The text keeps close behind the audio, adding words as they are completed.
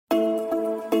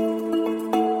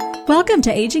Welcome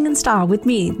to Aging in Style with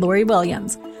me, Lori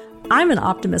Williams. I'm an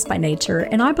optimist by nature,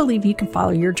 and I believe you can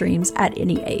follow your dreams at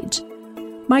any age.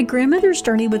 My grandmother's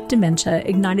journey with dementia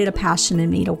ignited a passion in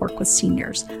me to work with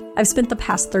seniors. I've spent the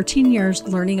past 13 years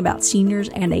learning about seniors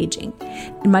and aging.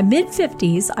 In my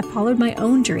mid-50s, I followed my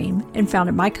own dream and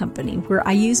founded my company, where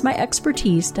I use my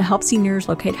expertise to help seniors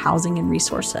locate housing and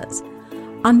resources.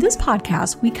 On this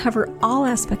podcast, we cover all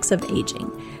aspects of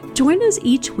aging. Join us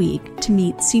each week to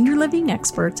meet senior living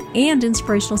experts and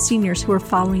inspirational seniors who are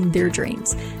following their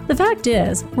dreams. The fact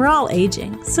is, we're all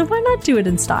aging, so why not do it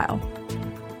in style?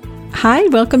 Hi,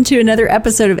 welcome to another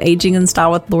episode of Aging in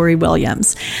Style with Lori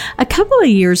Williams. A couple of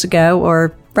years ago,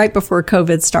 or right before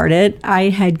COVID started, I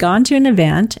had gone to an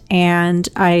event and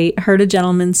I heard a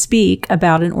gentleman speak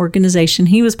about an organization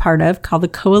he was part of called the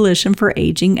Coalition for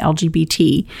Aging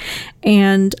LGBT.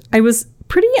 And I was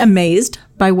pretty amazed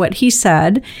by what he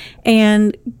said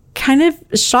and kind of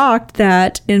shocked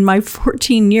that in my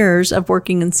 14 years of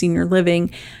working in senior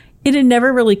living, it had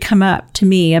never really come up to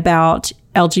me about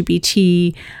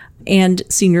LGBT and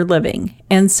senior living.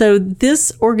 And so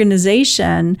this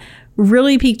organization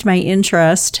really piqued my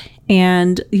interest.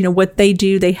 And, what they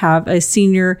do, they have a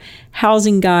senior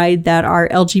housing guide that are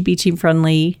LGBT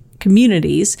friendly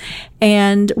communities.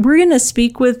 And we're going to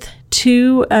speak with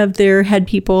two of their head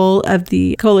people of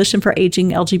the Coalition for Aging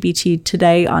LGBT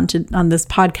today on this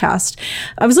podcast.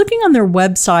 I was looking on their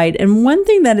website, and one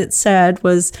thing that it said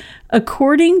was,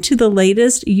 according to the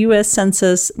latest U.S.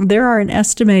 Census, there are an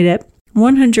estimated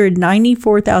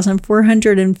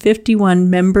 194,451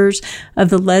 members of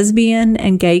the lesbian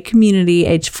and gay community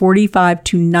aged 45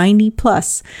 to 90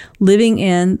 plus living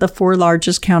in the four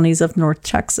largest counties of North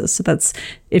Texas. So that's,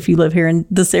 if you live here in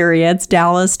this area, it's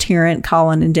Dallas, Tarrant,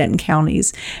 Collin, and Denton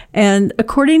counties. And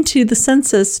according to the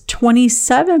census,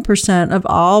 27% of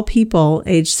all people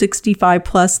aged 65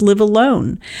 plus live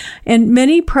alone. And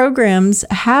many programs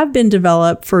have been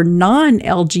developed for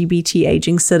non-LGBT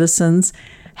aging citizens.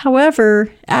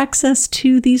 However, access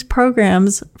to these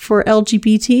programs for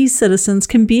LGBT citizens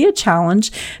can be a challenge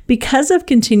because of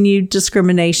continued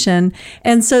discrimination.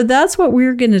 And so that's what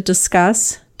we're going to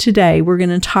discuss today. We're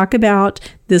going to talk about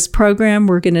this program.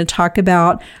 We're going to talk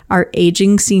about our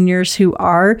aging seniors who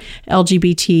are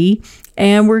LGBT.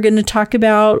 And we're going to talk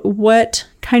about what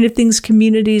kind of things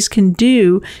communities can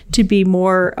do to be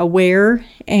more aware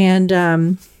and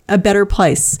a better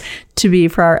place to be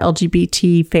for our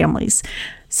LGBT families.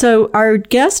 So our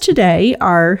guests today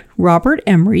are Robert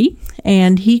Emery,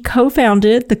 and he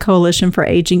co-founded the Coalition for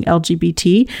Aging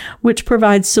LGBT, which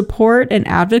provides support and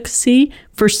advocacy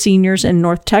for seniors in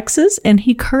North Texas, and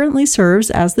he currently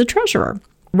serves as the treasurer.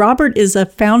 Robert is a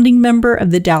founding member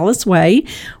of the Dallas Way,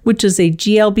 which is a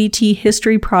GLBT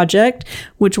history project,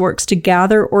 which works to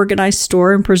gather, organize,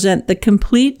 store, and present the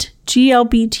complete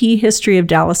GLBT history of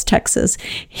Dallas, Texas.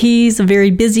 He's a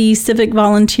very busy civic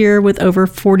volunteer with over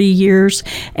 40 years,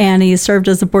 and he has served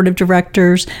as the board of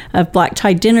directors of Black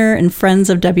Tie Dinner and Friends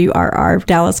of WRR,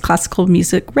 Dallas Classical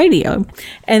Music Radio.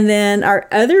 And then our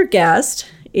other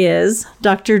guest is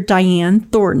Dr. Diane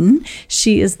Thornton.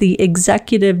 She is the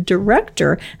executive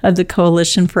director of the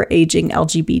Coalition for Aging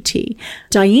LGBT.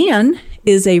 Diane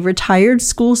is a retired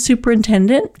school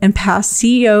superintendent and past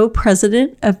CEO,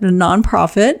 president of the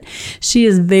nonprofit. She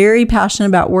is very passionate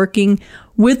about working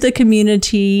with the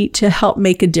community to help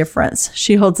make a difference.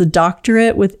 She holds a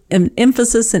doctorate with an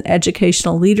emphasis in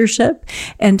educational leadership,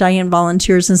 and Diane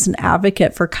volunteers as an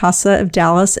advocate for CASA of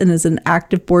Dallas and is an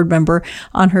active board member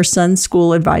on her son's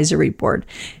school advisory board.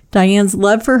 Diane's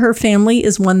love for her family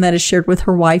is one that is shared with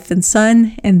her wife and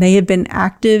son, and they have been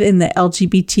active in the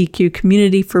LGBTQ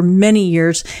community for many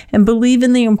years and believe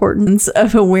in the importance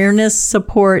of awareness,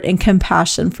 support, and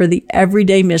compassion for the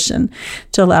everyday mission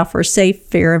to allow for a safe,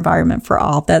 fair environment for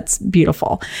all. That's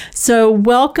beautiful. So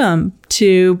welcome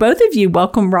to both of you.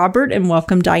 Welcome, Robert, and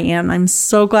welcome, Diane. I'm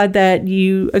so glad that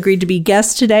you agreed to be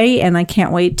guests today, and I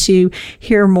can't wait to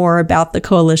hear more about the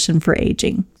Coalition for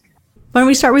Aging. Why don't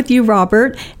we start with you,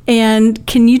 Robert? And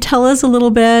can you tell us a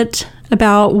little bit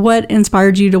about what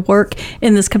inspired you to work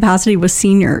in this capacity with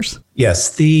seniors?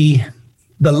 Yes, the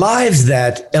lives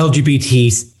that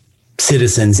LGBT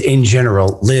citizens in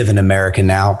general live in America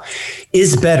now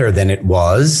is better than it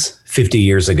was 50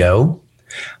 years ago.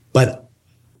 But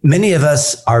many of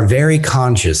us are very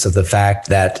conscious of the fact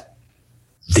that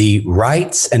the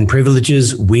rights and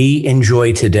privileges we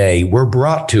enjoy today were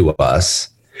brought to us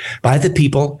by the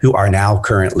people who are now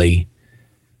currently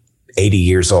 80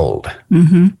 years old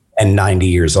and 90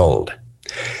 years old.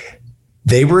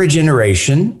 They were a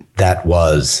generation that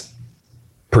was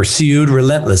pursued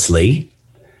relentlessly,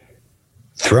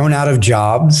 thrown out of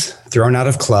jobs, thrown out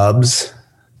of clubs,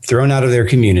 thrown out of their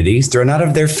communities, thrown out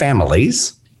of their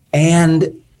families,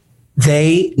 and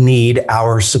they need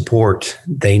our support.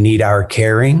 They need our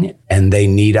caring, and they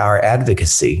need our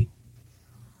advocacy.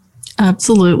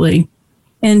 Absolutely.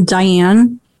 And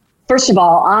Diane? First of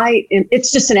all,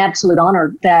 it's just an absolute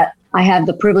honor that I have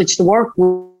the privilege to work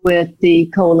with the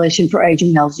Coalition for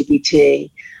Aging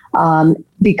LGBT,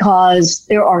 because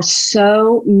there are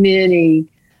so many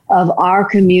of our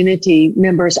community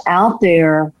members out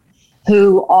there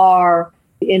who are,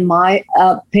 in my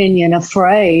opinion,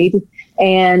 afraid.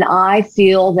 And I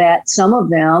feel that some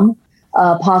of them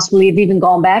possibly have even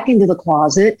gone back into the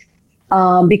closet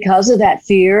because of that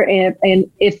fear.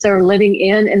 And if they're living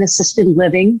in an assisted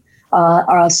living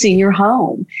or a senior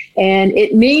home. And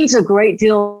it means a great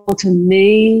deal to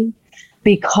me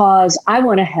because I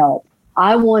want to help.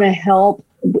 I want to help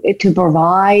to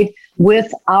provide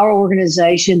with our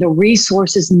organization the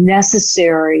resources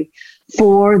necessary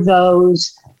for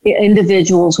those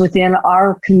individuals within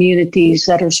our communities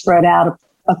that are spread out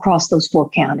across those 4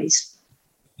 counties.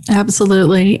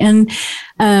 Absolutely. And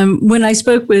when I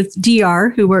spoke with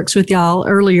DR, who works with y'all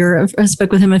earlier, I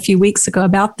spoke with him a few weeks ago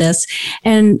about this,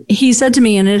 and he said to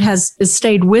me, and it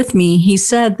stayed with me, he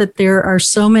said that there are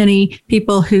so many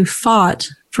people who fought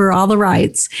for all the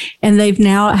rights, and they've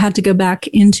now had to go back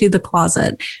into the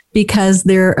closet because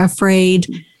they're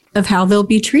afraid of how they'll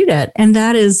be treated. And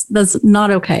that's not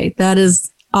okay. That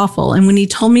is awful. And when he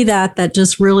told me that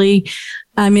just really,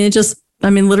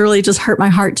 literally just hurt my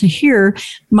heart to hear.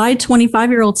 My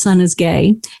 25-year-old son is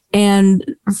gay.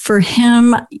 And for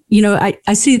him,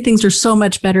 I see things are so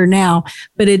much better now,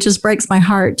 but it just breaks my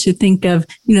heart to think of,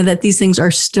 that these things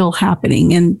are still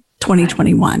happening in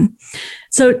 2021.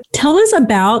 So tell us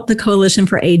about the Coalition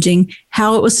for Aging,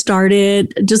 how it was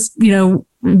started, just,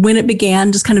 when it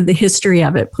began, just kind of the history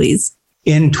of it, please.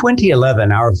 In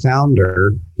 2011, our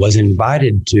founder was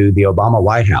invited to the Obama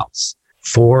White House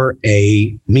for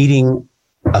a meeting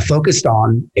focused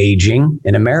on aging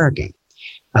in America.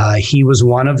 He was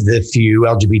one of the few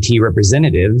LGBT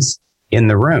representatives in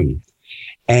the room.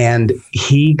 And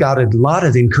he got a lot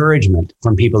of encouragement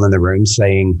from people in the room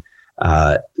saying,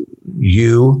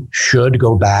 you should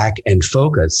go back and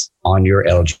focus on your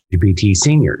LGBT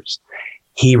seniors.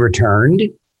 He returned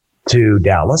to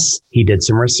Dallas. He did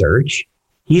some research.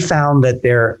 He found that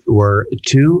there were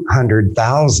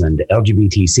 200,000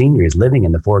 LGBT seniors living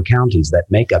in the 4 counties that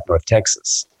make up North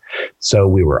Texas. So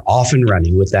we were off and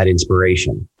running with that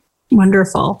inspiration.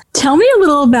 Wonderful. Tell me a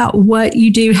little about what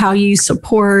you do, how you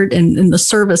support, and the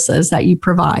services that you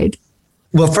provide.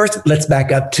 Well, first, let's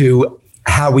back up to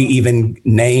how we even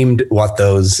named what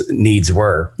those needs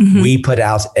were. Mm-hmm. We put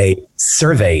out a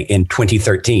survey in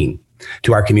 2013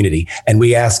 to our community, and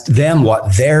we asked them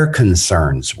what their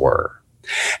concerns were.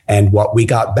 And what we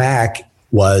got back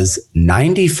was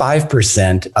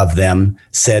 95% of them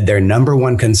said their number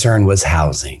one concern was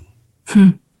housing.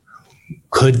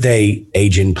 Could they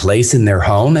age in place in their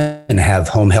home and have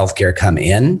home health care come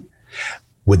in?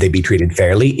 Would they be treated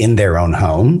fairly in their own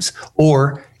homes?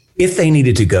 Or if they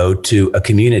needed to go to a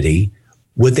community,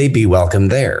 would they be welcome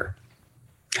there?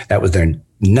 That was their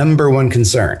number one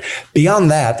concern.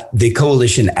 Beyond that, the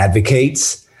coalition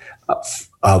advocates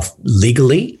of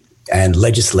legally and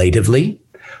legislatively.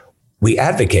 We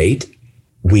advocate,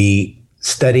 we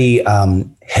study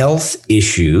health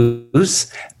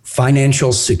issues,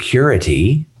 financial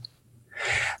security.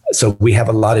 So we have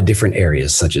a lot of different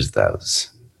areas such as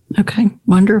those. Okay,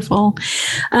 wonderful.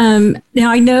 Now,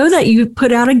 I know that you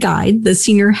put out a guide, the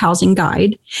Senior Housing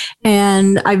Guide,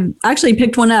 and I've actually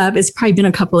picked one up. It's probably been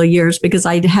a couple of years because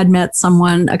I had met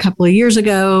someone a couple of years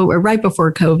ago or right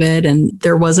before COVID, and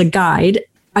there was a guide.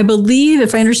 I believe,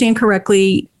 if I understand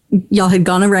correctly, y'all had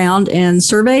gone around and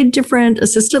surveyed different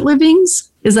assisted livings.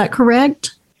 Is that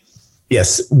correct?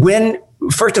 Yes.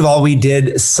 First of all, we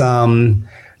did some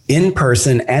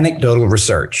in-person anecdotal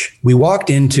research. We walked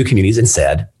into communities and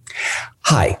said,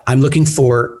 hi, I'm looking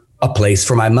for a place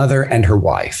for my mother and her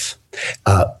wife.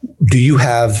 Do you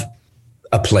have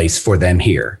a place for them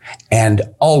here? And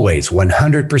always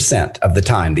 100% of the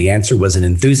time, the answer was an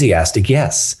enthusiastic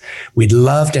yes. We'd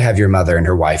love to have your mother and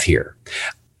her wife here.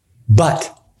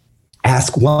 But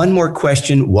ask one more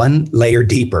question, one layer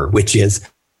deeper, which is,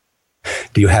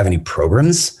 do you have any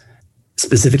programs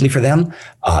specifically for them?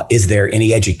 Is there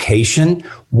any education?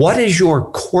 What is your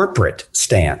corporate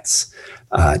stance?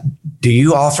 Do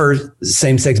you offer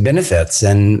same-sex benefits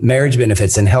and marriage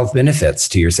benefits and health benefits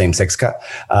to your same-sex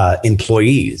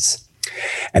employees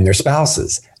and their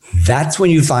spouses? That's when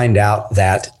you find out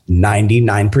that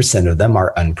 99% of them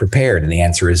are unprepared, and the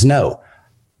answer is no.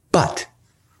 But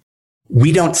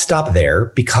we don't stop there,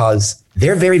 because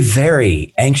they're very,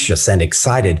 very anxious and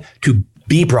excited to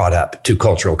be brought up to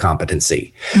cultural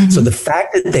competency. So the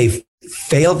fact that they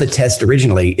failed the test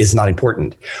originally is not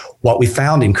important. What we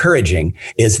found encouraging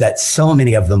is that so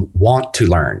many of them want to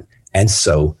learn. And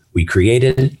so we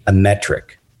created a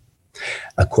metric,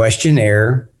 a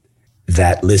questionnaire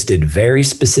that listed very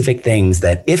specific things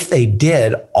that if they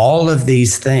did all of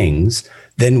these things,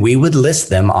 then we would list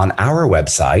them on our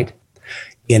website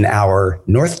in our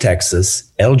North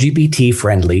Texas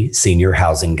LGBT-friendly senior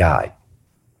housing guide.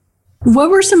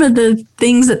 What were some of the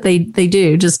things that they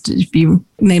do? Just if you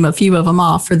name a few of them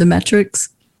off for the metrics.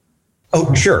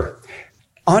 Oh, sure.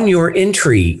 On your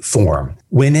entry form,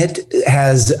 when it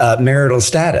has marital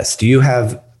status,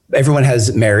 everyone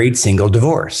has married, single,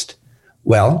 divorced.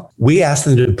 Well, we asked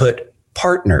them to put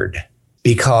partnered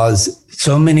because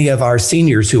so many of our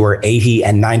seniors who are 80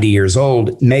 and 90 years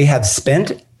old may have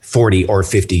spent 40 or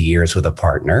 50 years with a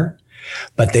partner,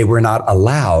 but they were not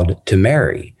allowed to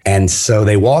marry. And so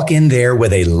they walk in there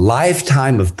with a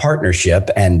lifetime of partnership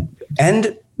and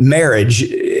marriage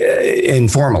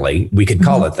informally, we could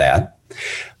call it that.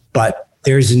 But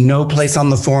there's no place on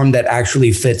the form that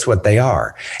actually fits what they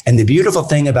are. And the beautiful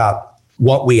thing about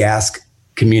what we ask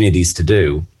communities to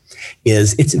do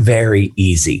is it's very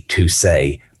easy to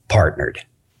say partnered.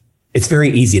 It's very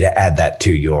easy to add that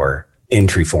to your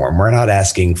entry form. We're not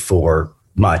asking for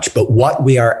much, but what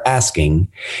we are asking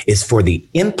is for the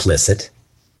implicit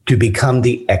to become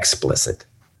the explicit.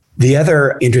 The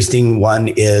other interesting one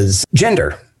is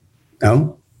gender,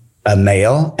 a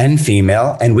male and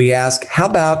female. And we ask, how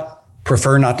about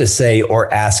prefer not to say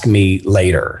or ask me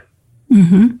later?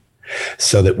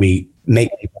 So that we make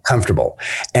people comfortable.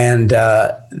 And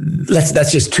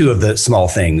that's just two of the small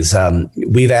things.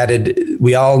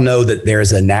 We all know that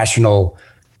there's a national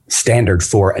standard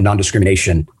for a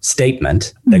non-discrimination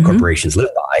statement that corporations live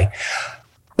by,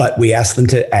 but we ask them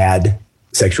to add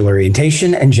sexual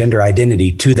orientation and gender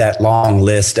identity to that long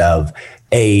list of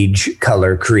age,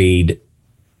 color, creed,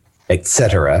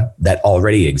 etc., that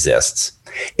already exists.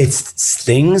 It's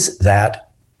things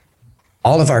that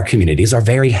all of our communities are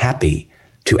very happy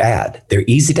to add. They're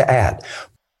easy to add.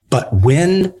 But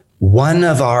when one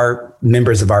of our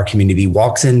members of our community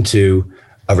walks into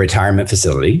a retirement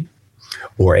facility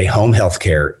or a home health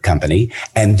care company,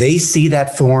 and they see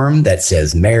that form that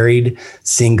says married,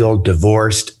 single,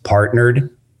 divorced, partnered,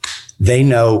 they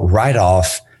know right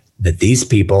off that these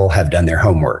people have done their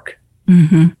homework.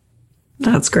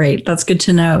 That's great. That's good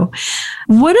to know.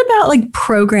 What about like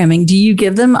programming? Do you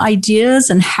give them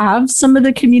ideas and have some of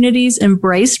the communities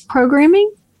embrace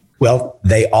programming? Well,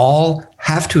 they all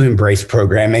have to embrace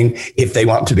programming if they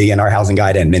want to be in our housing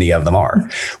guide, and many of them are.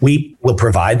 We will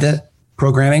provide the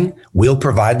programming, we'll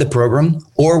provide the program,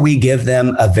 or we give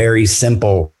them a very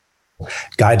simple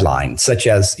guideline, such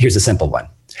as, here's a simple one.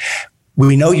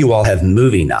 We know you all have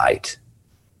movie night,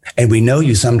 and we know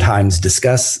you sometimes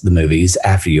discuss the movies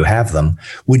after you have them.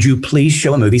 Would you please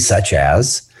show a movie such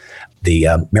as the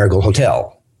Marigold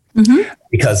Hotel?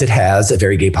 Because it has a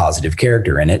very gay positive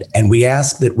character in it. And we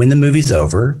ask that when the movie's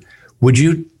over, would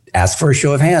you ask for a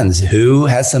show of hands? Who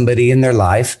has somebody in their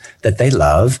life that they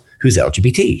love who's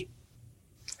LGBT?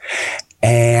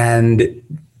 And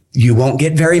you won't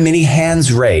get very many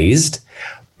hands raised,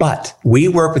 but we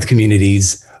work with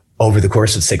communities over the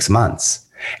course of 6 months.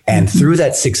 And through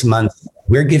that 6 months,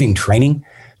 we're giving training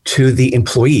to the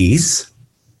employees,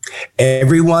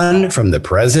 everyone from the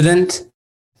president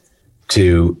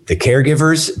to the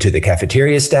caregivers, to the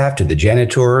cafeteria staff, to the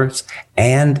janitors,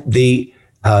 and the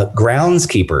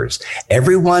groundskeepers.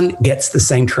 Everyone gets the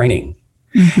same training.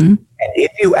 And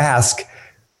if you ask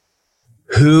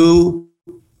who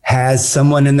has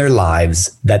someone in their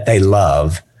lives that they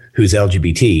love who's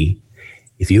LGBT,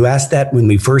 if you ask that when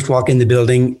we first walk in the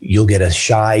building, you'll get a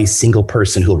shy single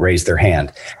person who'll raise their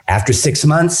hand. After 6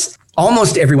 months,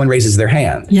 almost everyone raises their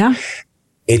hand. Yeah.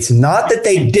 It's not that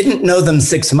they didn't know them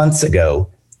 6 months ago.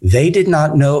 They did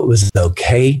not know it was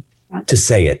okay to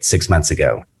say it 6 months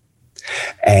ago.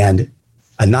 And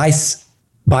a nice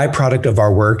byproduct of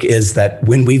our work is that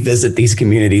when we visit these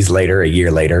communities later, a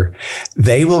year later,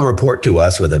 they will report to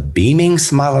us with a beaming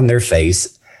smile on their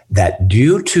face that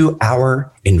due to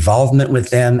our involvement with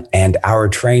them and our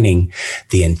training,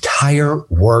 the entire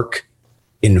work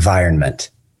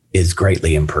environment is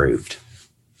greatly improved.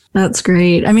 That's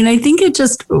great. I mean, I think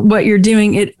what you're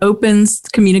doing, it opens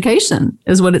communication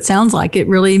is what it sounds like. It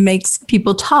really makes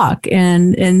people talk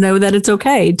and know that it's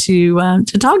okay to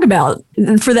talk about.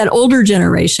 For that older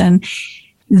generation,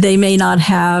 they may not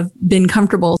have been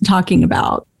comfortable talking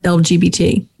about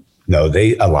LGBT. No,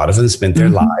 a lot of them spent their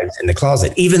lives in the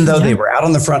closet. Even though they were out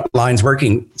on the front lines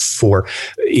working for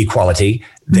equality,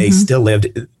 they still lived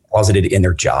closeted in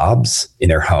their jobs, in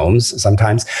their homes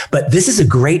sometimes. But this is a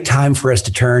great time for us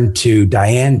to turn to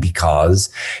Diane because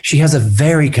she has a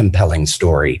very compelling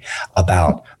story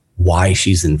about why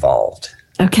she's involved.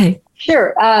 Okay.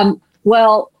 Sure.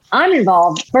 Well, I'm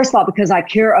involved, first of all, because I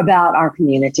care about our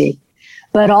community,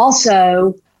 but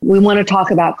also we want to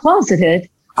talk about closeted.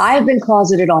 I have been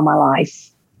closeted all my life.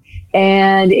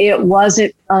 And it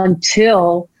wasn't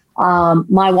until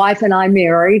my wife and I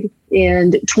married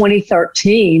in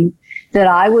 2013 that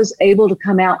I was able to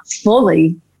come out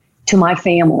fully to my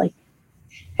family.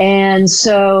 And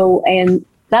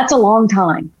that's a long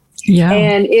time. Yeah.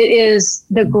 And it is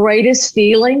the greatest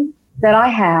feeling that I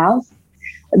have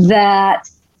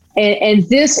and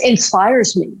this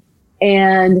inspires me.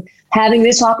 And having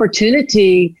this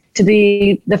opportunity to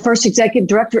be the first executive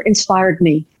director inspired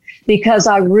me because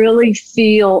I really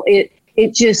feel it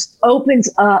just opens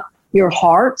up your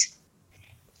heart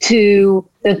to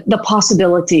the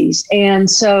possibilities. And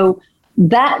so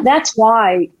that's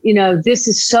why, this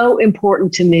is so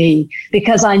important to me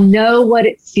because I know what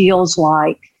it feels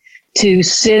like to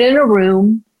sit in a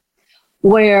room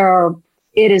where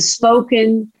it is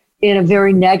spoken in a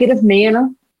very negative manner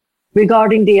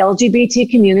regarding the LGBT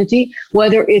community,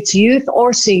 whether it's youth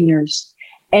or seniors.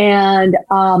 And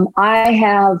I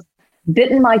have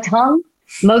bitten my tongue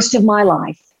most of my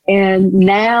life. And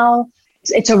now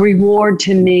it's a reward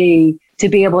to me to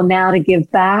be able now to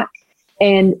give back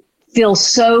and feel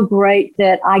so great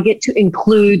that I get to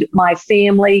include my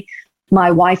family,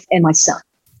 my wife, and my son.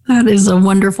 That is a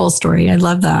wonderful story. I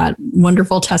love that.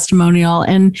 Wonderful testimonial.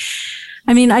 And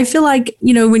I mean, I feel like,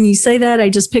 when you say that, I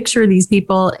just picture these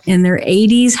people in their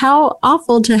 80s. How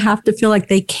awful to have to feel like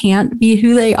they can't be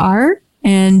who they are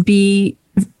and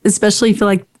especially feel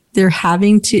like they're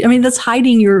having to. I mean, that's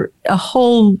hiding a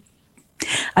whole,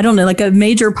 I don't know, like a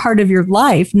major part of your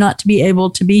life, not to be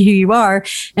able to be who you are.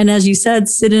 And as you said,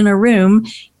 sit in a room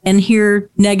and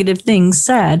hear negative things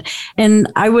said.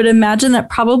 And I would imagine that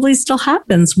probably still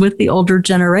happens with the older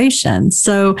generation.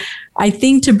 So I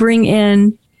think to bring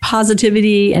in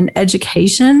positivity and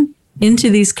education into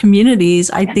these communities,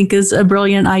 I think is a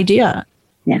brilliant idea.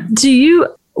 Yeah.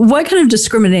 What kind of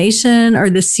discrimination are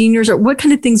the seniors, or what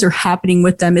kind of things are happening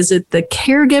with them? Is it the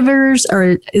caregivers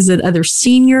or is it other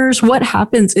seniors? What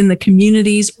happens in the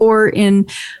communities or in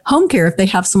home care if they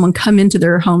have someone come into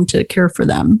their home to care for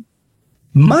them?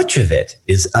 Much of it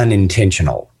is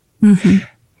unintentional.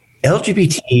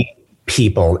 LGBT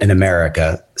people in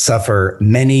America suffer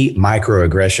many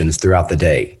microaggressions throughout the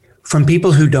day from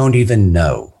people who don't even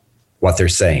know what they're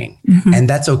saying. And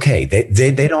that's okay.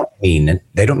 They don't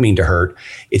mean to hurt.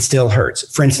 It still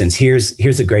hurts. For instance,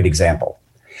 here's a great example.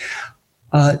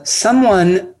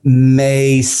 Someone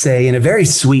may say in a very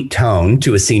sweet tone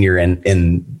to a senior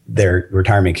in their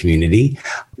retirement community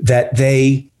that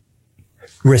they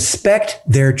respect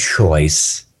their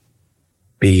choice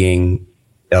being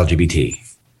LGBT.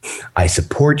 I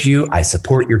support you. I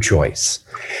support your choice.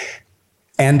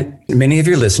 And many of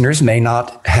your listeners may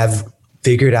not have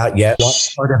figured out yet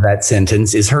what part of that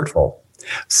sentence is hurtful.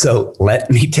 So let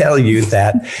me tell you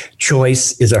that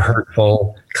choice is a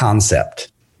hurtful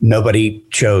concept. Nobody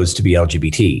chose to be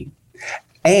LGBT.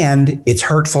 And it's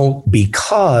hurtful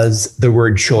because the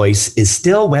word choice is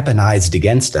still weaponized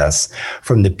against us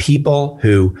from the people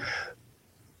who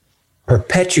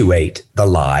perpetuate the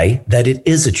lie that it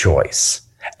is a choice.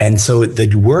 And so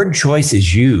the word choice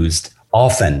is used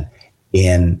often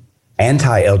in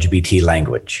anti-LGBT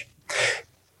language.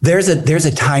 There's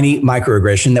a tiny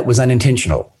microaggression that was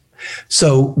unintentional.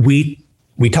 So we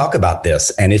talk about this,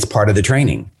 and it's part of the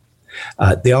training.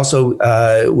 They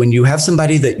also, when you have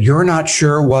somebody that you're not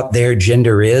sure what their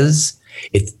gender is,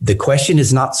 the question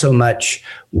is not so much,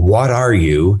 what are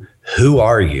you, who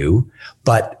are you,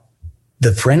 but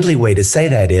the friendly way to say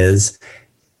that is,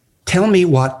 tell me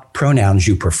what pronouns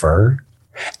you prefer.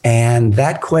 And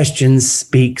that question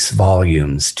speaks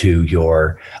volumes to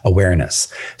your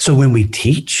awareness. So when we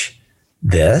teach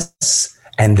this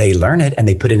and they learn it and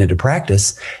they put it into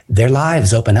practice, their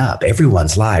lives open up.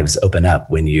 Everyone's lives open up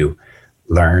when you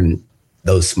learn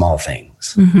those small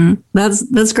things.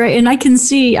 That's great. And I can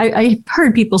see, I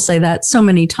heard people say that so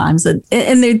many times and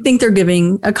they think they're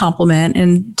giving a compliment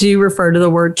and do refer to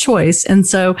the word choice. And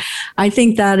so I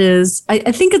think that is,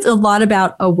 I think it's a lot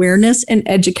about awareness and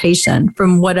education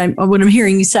from what I'm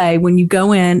hearing you say. When you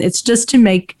go in, it's just to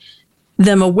make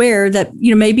them aware that,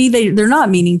 maybe they're not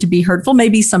meaning to be hurtful.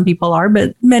 Maybe some people are,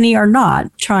 but many are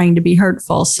not trying to be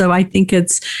hurtful. So I think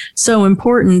it's so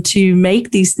important to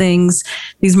make these things,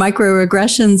 these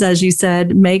microaggressions, as you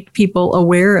said, make people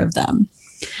aware of them.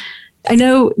 I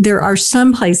know there are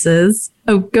some places.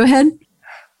 Oh, go ahead.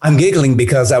 I'm giggling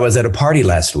because I was at a party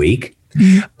last week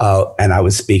and I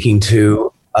was speaking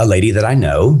to a lady that I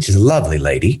know. She's a lovely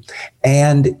lady.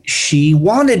 And she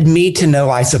wanted me to know,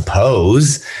 I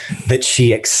suppose, that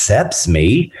she accepts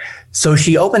me. So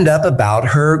she opened up about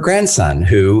her grandson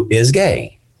who is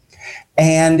gay.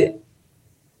 And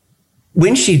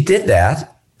when she did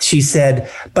that, she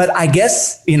said, but I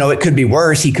guess, it could be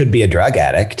worse. He could be a drug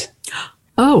addict.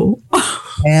 Oh.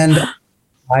 And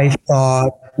I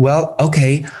thought, well,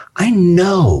 okay, I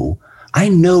know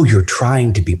you're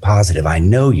trying to be positive. I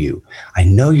know you're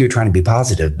trying to be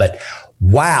positive, but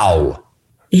wow,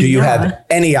 do you have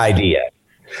any idea?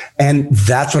 And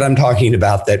that's what I'm talking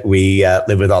about, that we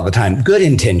live with all the time. Good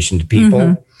intentioned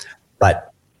people,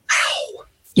 but wow.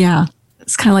 Yeah.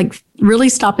 It's kind of like really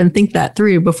stop and think that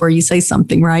through before you say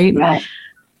something, right? Right.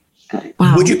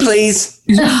 Wow. Would you please?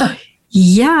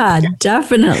 Yeah,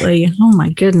 definitely. Oh my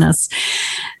goodness.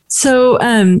 So,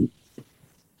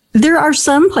 there are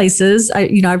some places,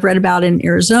 I've read about in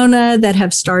Arizona that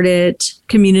have started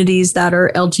communities that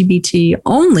are LGBT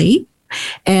only,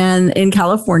 and in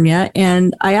California.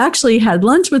 And I actually had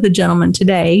lunch with a gentleman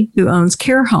today who owns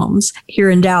care homes here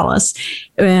in Dallas.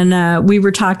 And I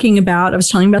was talking about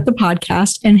the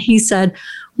podcast, and he said,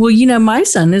 well, my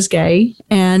son is gay,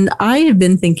 and I have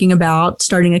been thinking about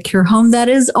starting a care home that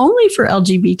is only for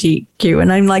LGBTQ.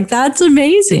 And I'm like, that's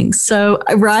amazing. So,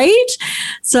 right?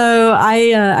 So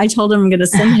I told him I'm going to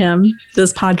send him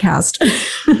this podcast.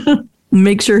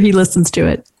 Make sure he listens to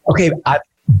it. Okay.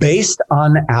 Based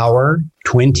on our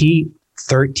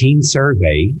 2013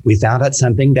 survey, we found out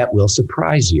something that will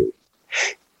surprise you.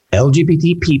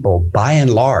 LGBT people, by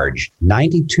and large,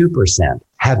 92%,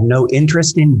 have no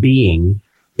interest in being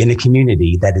in a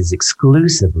community that is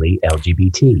exclusively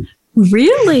LGBT.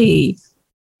 Really?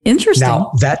 Interesting.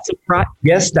 Now, that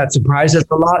surprises us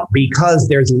a lot, because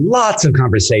there's lots of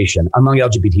conversation among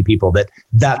LGBT people that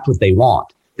that's what they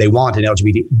want. They want an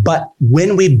LGBT. But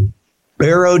when we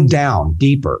burrowed down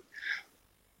deeper,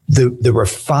 the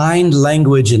refined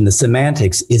language and the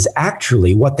semantics is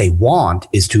actually what they want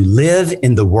is to live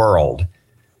in the world,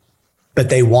 but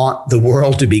they want the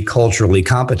world to be culturally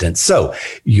competent. So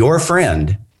your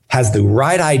friend has the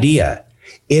right idea.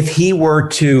 If he were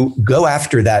to go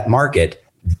after that market,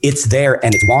 it's there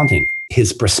and it's wanting.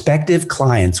 His prospective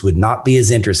clients would not be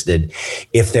as interested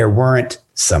if there weren't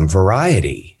some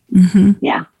variety. Mm-hmm.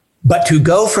 Yeah. But to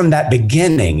go from that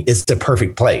beginning is the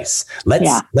perfect place.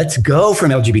 Let's go from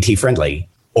LGBT friendly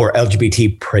or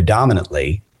LGBT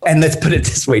predominantly. And let's put it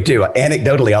this way too.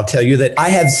 Anecdotally, I'll tell you that I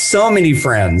have so many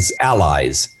friends,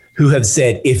 allies, who have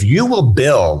said, if you will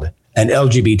build an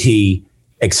LGBT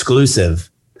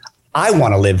exclusive, I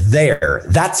want to live there.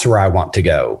 That's where I want to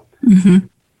go. Mm-hmm.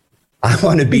 I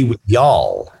want to be with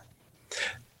y'all.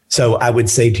 So I would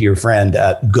say to your friend,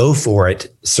 go for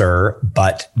it, sir,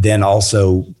 but then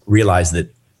also realize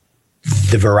that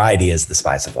the variety is the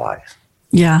spice of life.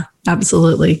 Yeah,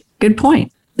 absolutely. Good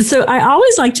point. So I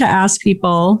always like to ask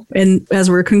people, and as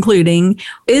we're concluding,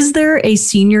 is there a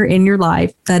senior in your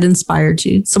life that inspired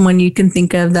you? Someone you can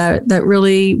think of that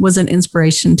really was an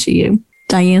inspiration to you?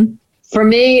 Diane? For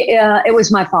me, it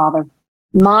was my father.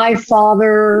 My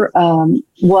father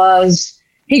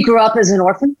he grew up as an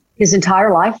orphan his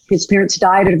entire life. His parents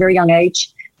died at a very young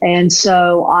age. And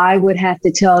so I would have to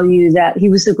tell you that he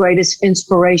was the greatest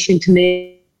inspiration to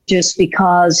me, just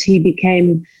because he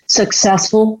became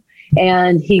successful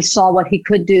and he saw what he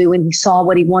could do and he saw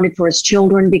what he wanted for his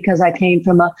children, because I came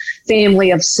from a family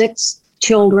of 6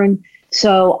 children.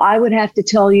 So I would have to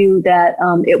tell you that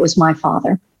it was my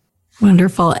father.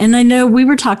 Wonderful. And I know we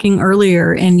were talking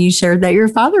earlier and you shared that your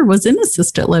father was in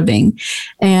assisted living,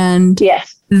 and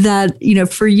yes, that,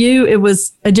 for you, it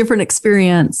was a different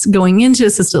experience going into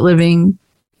assisted living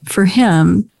for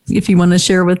him. If you want to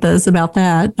share with us about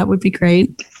that, that would be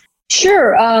great.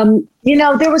 Sure.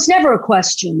 There was never a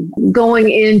question going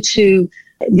into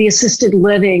the assisted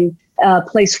living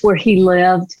place where he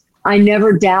lived. I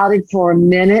never doubted for a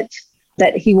minute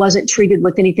that he wasn't treated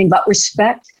with anything but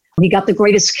respect. He got the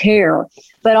greatest care.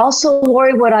 But also,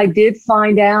 Lori, what I did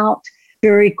find out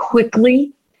very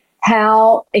quickly,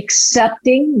 how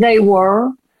accepting they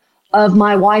were of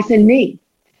my wife and me,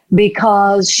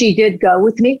 because she did go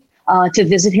with me to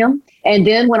visit him. And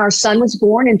then when our son was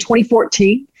born in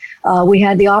 2014, we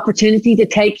had the opportunity to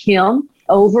take him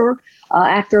over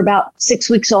after about 6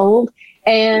 weeks old.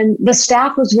 And the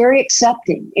staff was very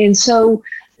accepting. And so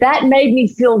that made me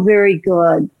feel very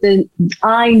good. That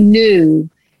I knew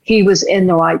he was in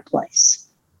the right place.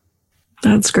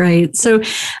 That's great. So,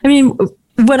 I mean,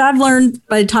 what I've learned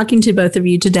by talking to both of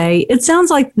you today, it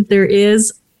sounds like there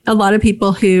is a lot of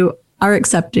people who are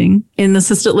accepting in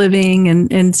assisted living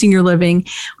and senior living,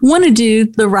 want to do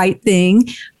the right thing,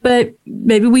 but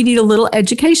maybe we need a little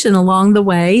education along the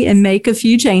way and make a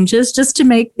few changes just to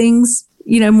make things,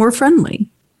 more friendly.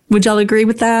 Would y'all agree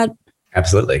with that?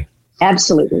 Absolutely.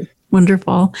 Absolutely.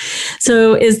 Wonderful.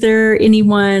 So is there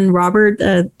anyone, Robert,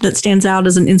 that stands out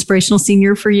as an inspirational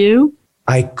senior for you?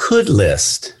 I could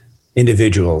list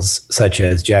individuals such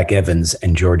as Jack Evans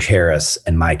and George Harris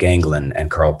and Mike Anglin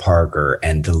and Carl Parker,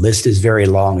 and the list is very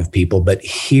long of people, but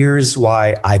here's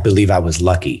why I believe I was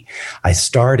lucky. I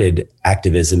started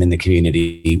activism in the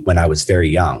community when I was very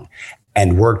young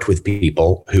and worked with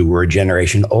people who were a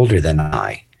generation older than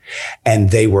I, and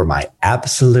they were my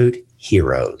absolute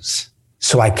heroes.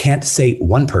 So I can't say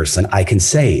one person. I can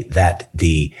say that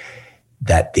the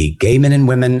gay men and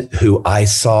women who I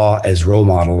saw as role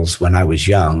models when I was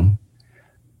young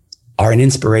are an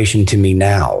inspiration to me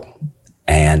now.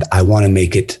 And I want to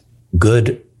make it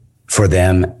good for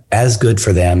them as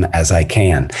I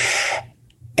can.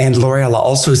 And Lori, I'll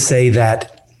also say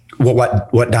that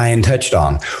what Diane touched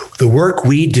on, the work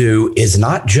we do is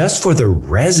not just for the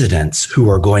residents who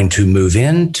are going to move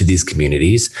into these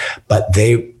communities, but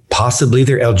possibly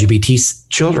their LGBT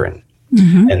children.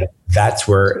 Mm-hmm. And that's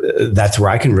where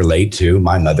I can relate to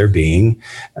my mother being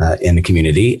in the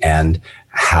community and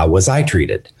how was I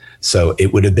treated. So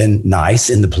it would have been nice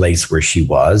in the place where she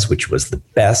was, which was the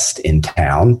best in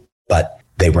town, but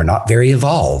they were not very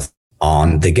evolved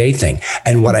on the gay thing.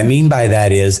 And what I mean by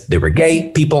that is there were gay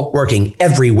people working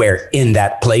everywhere in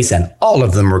that place and all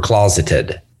of them were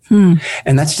closeted. And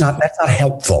that's not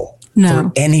helpful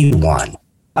for anyone.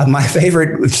 My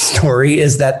favorite story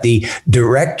is that the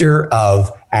director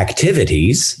of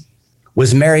activities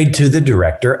was married to the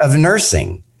director of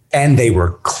nursing, and they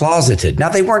were closeted. Now,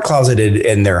 they weren't closeted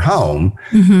in their home,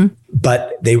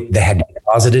 but they had to be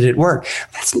closeted at work.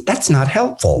 That's not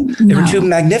helpful. They were two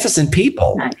magnificent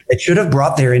people that should have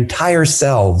brought their entire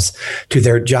selves to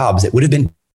their jobs. It would have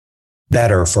been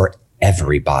better for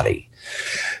everybody.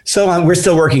 So we're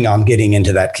still working on getting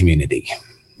into that community.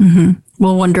 Mm-hmm.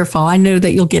 Well, wonderful. I know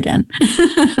that you'll get in.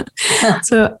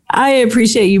 So I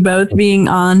appreciate you both being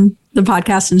on the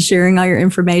podcast and sharing all your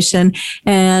information.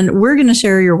 And we're going to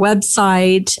share your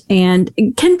website. And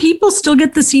can people still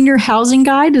get the senior housing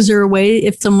guide? Is there a way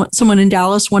if someone in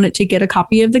Dallas wanted to get a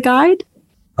copy of the guide?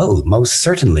 Oh, most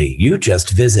certainly. You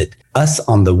just visit us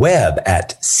on the web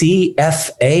at cfa.lgbt.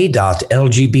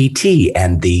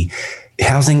 And the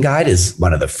housing guide is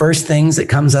one of the first things that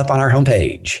comes up on our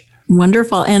homepage.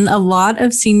 Wonderful. And a lot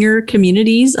of senior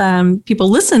communities, people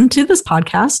listen to this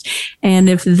podcast. And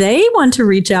if they want to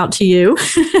reach out to you,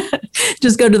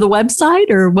 just go to the website,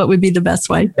 or what would be the best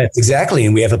way? That's exactly.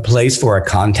 And we have a place for a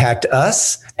contact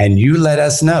us, and you let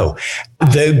us know.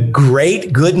 The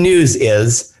great good news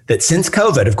is that since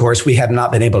COVID, of course, we have not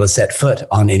been able to set foot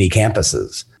on any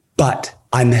campuses. But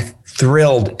I'm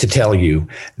thrilled to tell you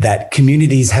that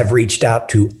communities have reached out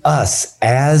to us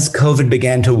as COVID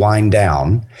began to wind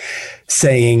down,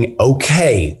 saying,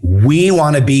 okay, we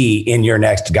want to be in your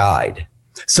next guide.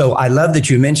 So I love that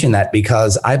you mentioned that,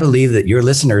 because I believe that your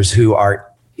listeners who are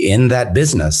in that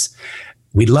business,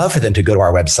 we'd love for them to go to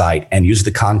our website and use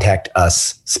the contact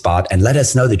us spot and let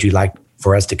us know that you'd like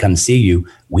for us to come see you.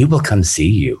 We will come see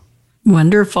you.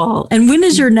 Wonderful. And when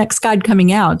is your next guide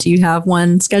coming out? Do you have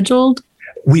one scheduled?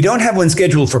 We don't have one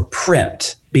scheduled for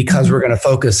print because we're going to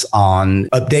focus on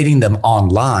updating them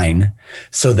online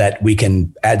so that we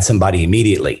can add somebody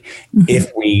immediately.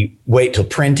 If we wait till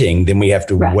printing, then we have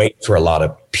to wait for a lot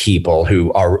of people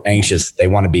who are anxious. They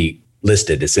want to be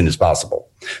listed as soon as possible.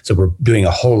 So we're doing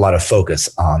a whole lot of focus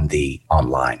on the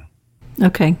online.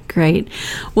 Okay, great.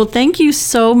 Well, thank you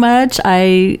so much.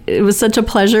 It was such a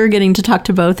pleasure getting to talk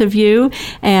to both of you.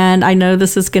 And I know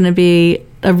this is going to be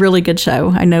a really good show.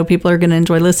 I know people are going to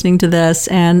enjoy listening to this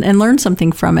and learn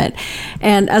something from it.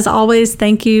 And as always,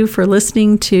 thank you for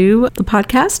listening to the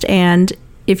podcast. And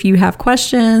if you have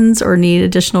questions or need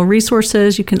additional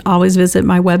resources, you can always visit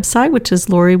my website, which is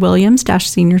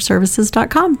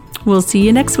LoriWilliams-seniorservices.com. We'll see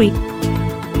you next week.